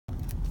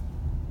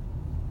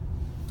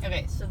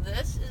Okay, so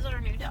this is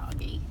our new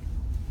doggy.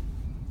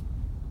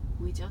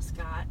 We just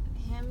got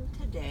him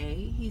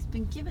today. He's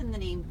been given the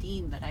name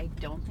Dean, but I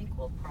don't think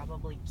we'll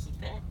probably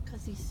keep it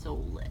because he's so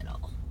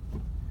little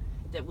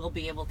that we'll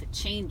be able to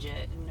change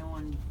it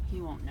and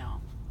he won't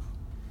know.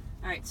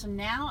 All right, so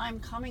now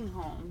I'm coming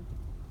home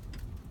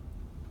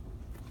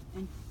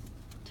and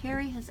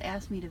Terry has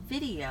asked me to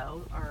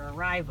video our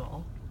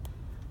arrival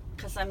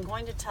because I'm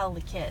going to tell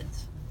the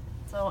kids.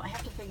 So I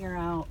have to figure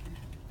out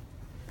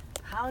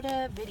how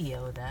to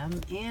video them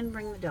and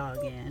bring the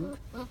dog in.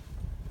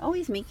 Oh,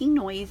 he's making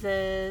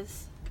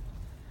noises.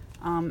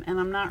 And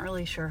I'm not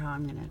really sure how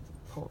I'm gonna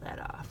pull that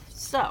off.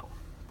 So,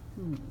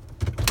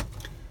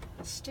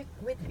 stick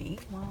with me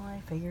while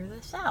I figure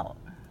this out.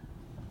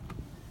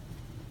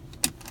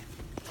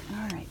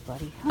 All right,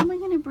 buddy, how am I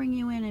gonna bring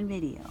you in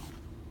video?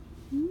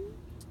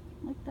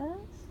 Like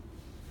this?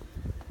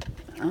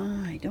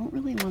 I don't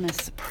really want to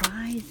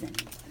surprise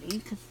anybody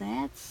because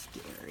that's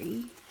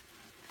scary.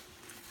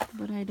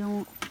 But I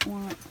don't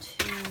want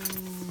to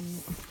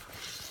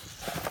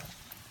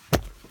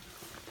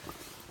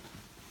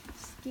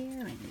scare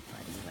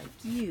anybody like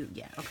you.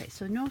 Yeah, okay,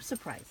 so no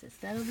surprises.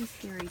 That'll be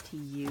scary to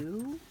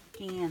you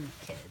and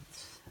the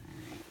kids. All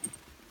right.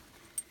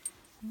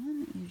 Why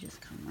don't you just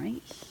come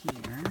right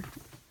here?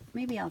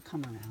 Maybe I'll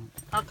come around.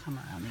 I'll come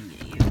around and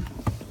get you.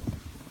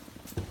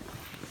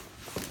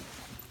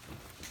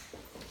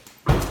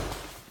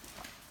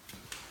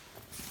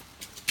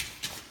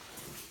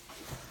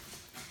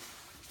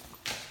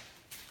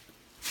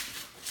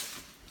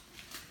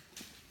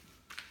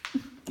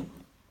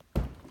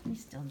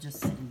 He's still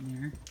just sitting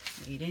there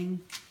waiting.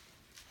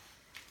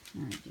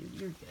 All right, dude,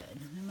 you're good.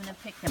 I'm gonna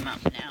pick him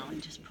up now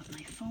and just put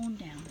my phone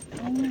down.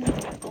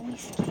 Oh,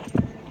 he's scared.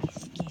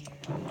 He's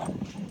scared.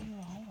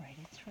 You're all right.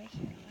 It's right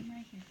here. I'm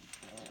right here.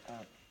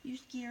 You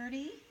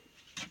scaredy?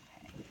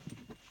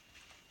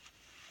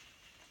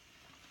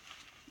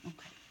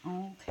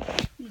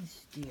 Okay. He's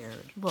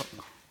scared. Look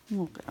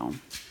at him.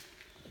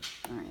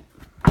 All right.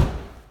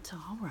 It's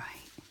all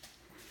right.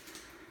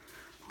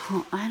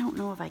 Well, I don't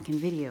know if I can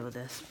video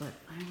this, but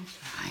I will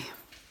try.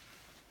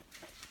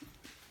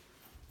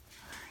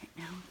 All right,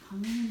 now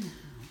come in now.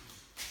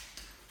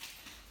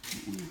 I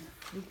don't want to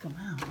freak him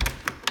out.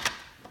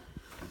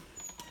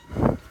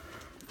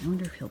 I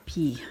wonder if he'll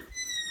pee.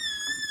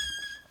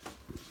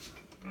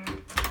 All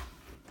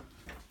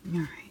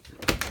right.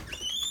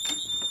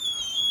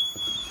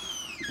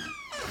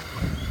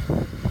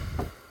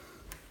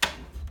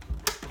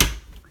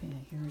 Okay, I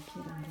hear a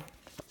kid already.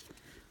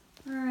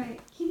 All right,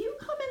 can you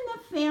come in the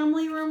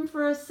family room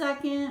for a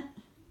second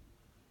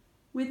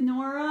with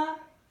Nora?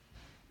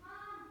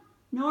 Mom.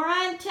 Nora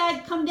and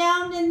Ted, come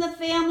down in the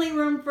family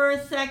room for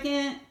a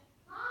second.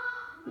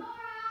 Mom, Nora.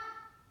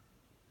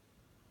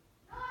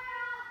 Nora.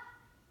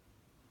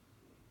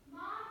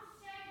 Mom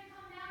said to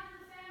come down to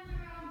the family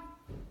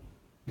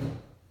room.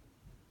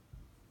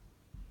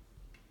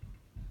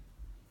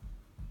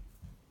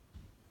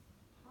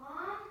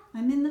 Mom?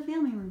 I'm in the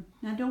family room.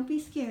 Now don't be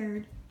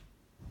scared.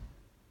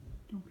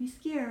 Don't be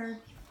scared.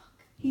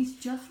 He's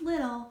just little.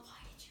 Why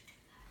did you do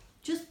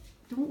that? Just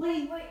don't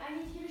wait. Wait, I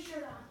need to get a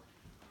shirt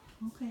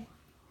on. Okay.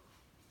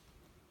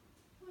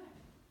 What?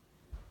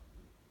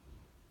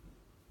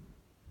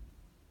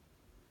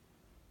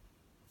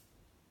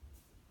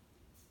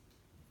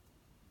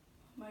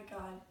 Oh my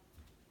god.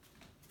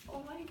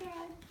 Oh my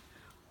god.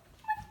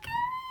 Oh my god.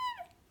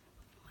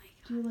 Oh my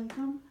god. Do you like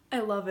him? I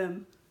love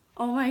him.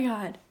 Oh my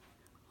god.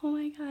 Oh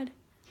my god.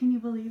 Can you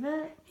believe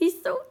it?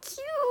 He's so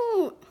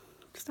cute.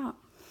 Stop.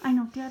 I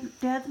know.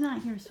 Dad's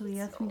not here, so he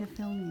asked me to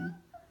film you.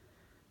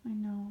 I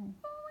know.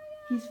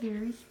 He's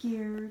very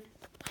scared.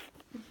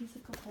 But he's a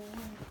good boy.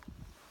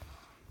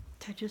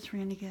 Ted just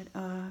ran to get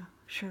a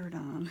shirt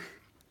on.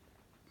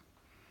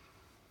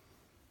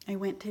 I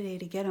went today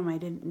to get him. I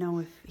didn't know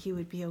if he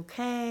would be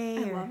okay.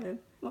 I love him.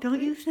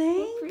 Don't you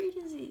think? What breed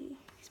is he?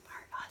 He's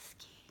part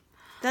husky.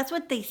 That's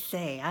what they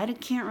say. I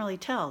can't really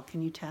tell.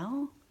 Can you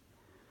tell?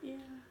 Yeah.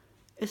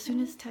 As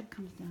soon as Ted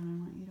comes down, I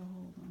want you to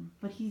hold him.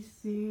 But he's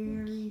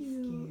very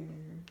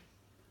scared.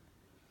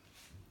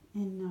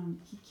 And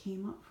he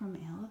came up from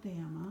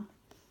Alabama.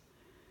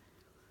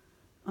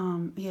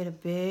 He had a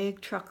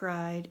big truck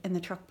ride, and the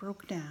truck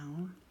broke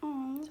down.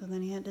 Aww. So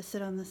then he had to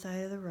sit on the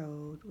side of the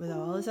road with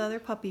all his other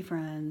puppy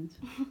friends.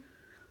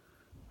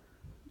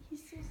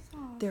 He's so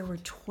soft. There were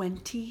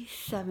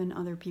 27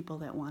 other people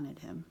that wanted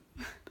him.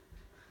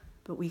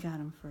 But we got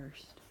him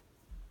first.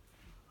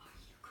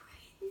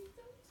 He's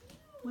so cute.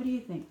 What do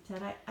you think,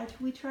 Ted?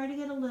 We try to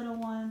get a little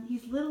one.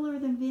 He's littler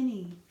than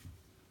Vinny.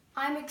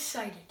 I'm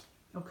excited.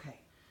 Okay.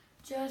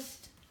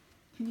 Just.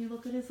 Can you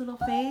look at his little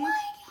Oh face? my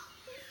god,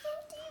 he's so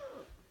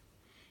cute.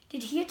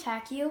 Did he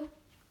attack you?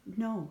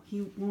 No,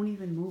 he won't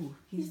even move.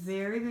 He's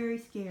very, very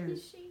scared.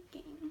 He's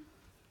shaking.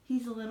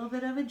 He's a little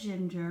bit of a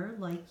ginger,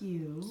 like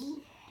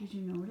you. Did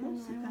you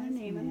notice? I want to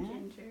name him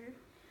Ginger.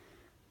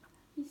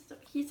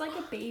 He's like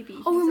a baby.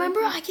 Oh, He's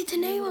remember, like I get to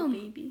name little him.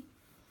 Baby.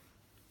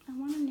 I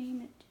want to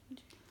name it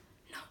Ginger.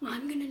 No,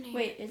 I'm gonna name.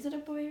 Wait, is it a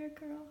boy or a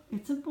girl?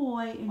 It's a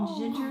boy, and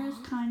Ginger is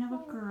kind of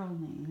a girl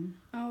name.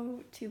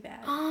 Oh, too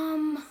bad.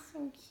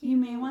 So cute. You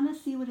may want to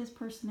see what his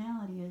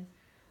personality is.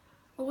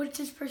 Well, what's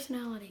his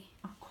personality?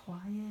 A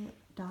quiet,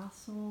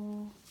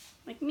 docile.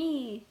 Like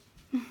me.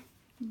 Yeah.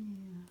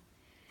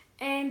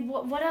 And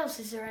what else?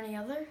 Is there any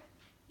other?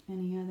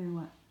 Any other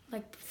what?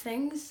 Like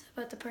things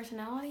about the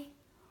personality?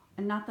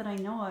 And not that I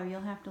know of.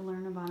 You'll have to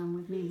learn about him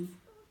with me.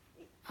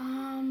 But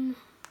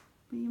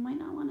you might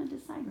not want to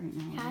decide right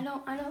now. Yeah,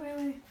 I don't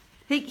really.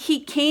 He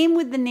came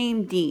with the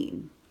name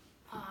Dean.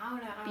 Oh, I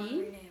would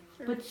rename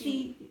him. But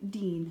see,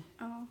 Dean.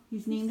 Oh.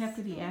 He's named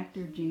after the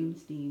actor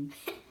James Dean.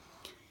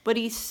 But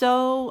he's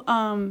so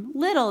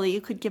little that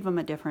you could give him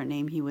a different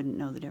name. He wouldn't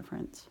know the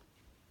difference.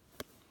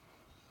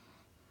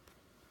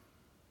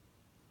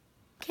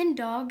 Can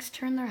dogs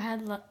turn their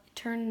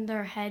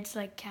heads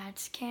like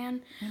cats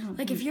can?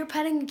 Like if you're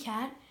petting a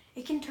cat,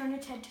 it can turn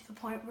its head to the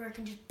point where it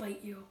can just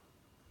bite you.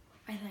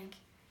 I think.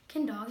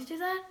 Can dogs do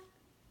that?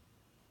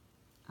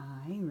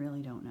 I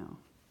really don't know.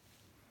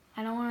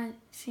 I don't want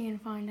to see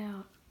and find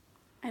out.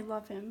 I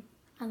love him.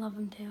 I love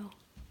him too.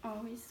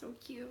 Oh, he's so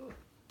cute.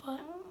 But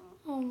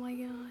oh my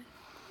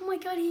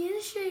god, he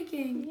is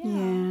shaking.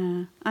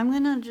 Yeah. I'm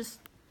gonna just.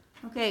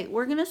 Okay,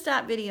 we're gonna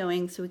stop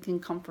videoing so we can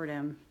comfort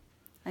him.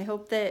 I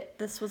hope that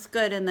this was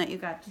good and that you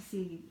got to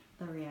see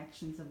the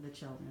reactions of the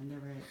children. They're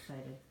very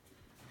excited.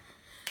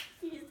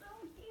 He's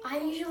so cute. I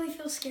usually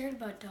feel scared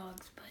about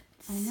dogs, but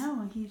I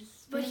know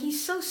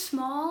he's so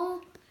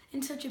small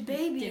and such a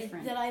baby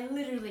different. that I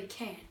literally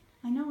can't.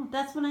 I know.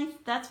 That's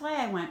why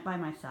I went by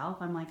myself.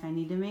 I'm like, I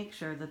need to make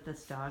sure that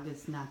this dog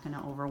is not going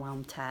to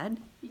overwhelm Ted.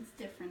 He's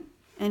different.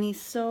 And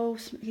he's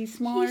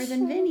smaller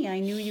than Vinny. I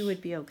knew you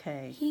would be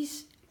okay.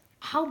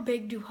 How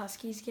big do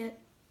huskies get?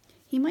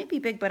 He might be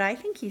big, but I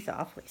think he's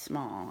awfully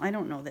small. I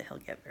don't know that he'll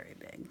get very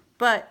big.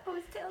 But Oh,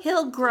 his tail's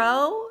he'll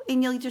grow,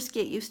 and you'll just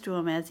get used to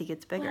him as he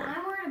gets bigger. Well,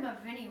 I'm worried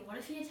about Vinny. What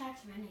if he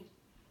attacks Vinny?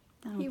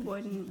 I don't He think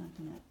wouldn't. he's not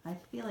gonna- I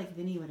feel like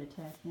Vinny would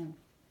attack him.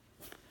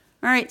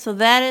 All right, so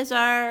that is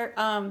our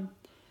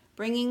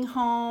bringing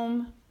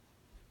home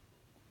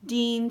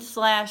Dean /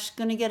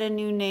 gonna get a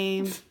new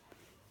name.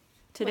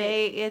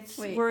 Today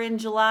wait. we're in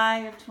July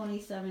of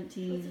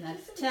 2017.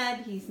 That's Ted.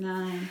 He's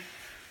 9.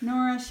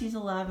 Nora, she's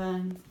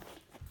 11.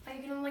 Are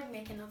you gonna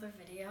make another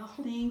video?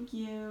 Thank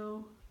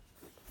you.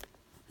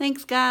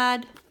 Thanks,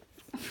 God.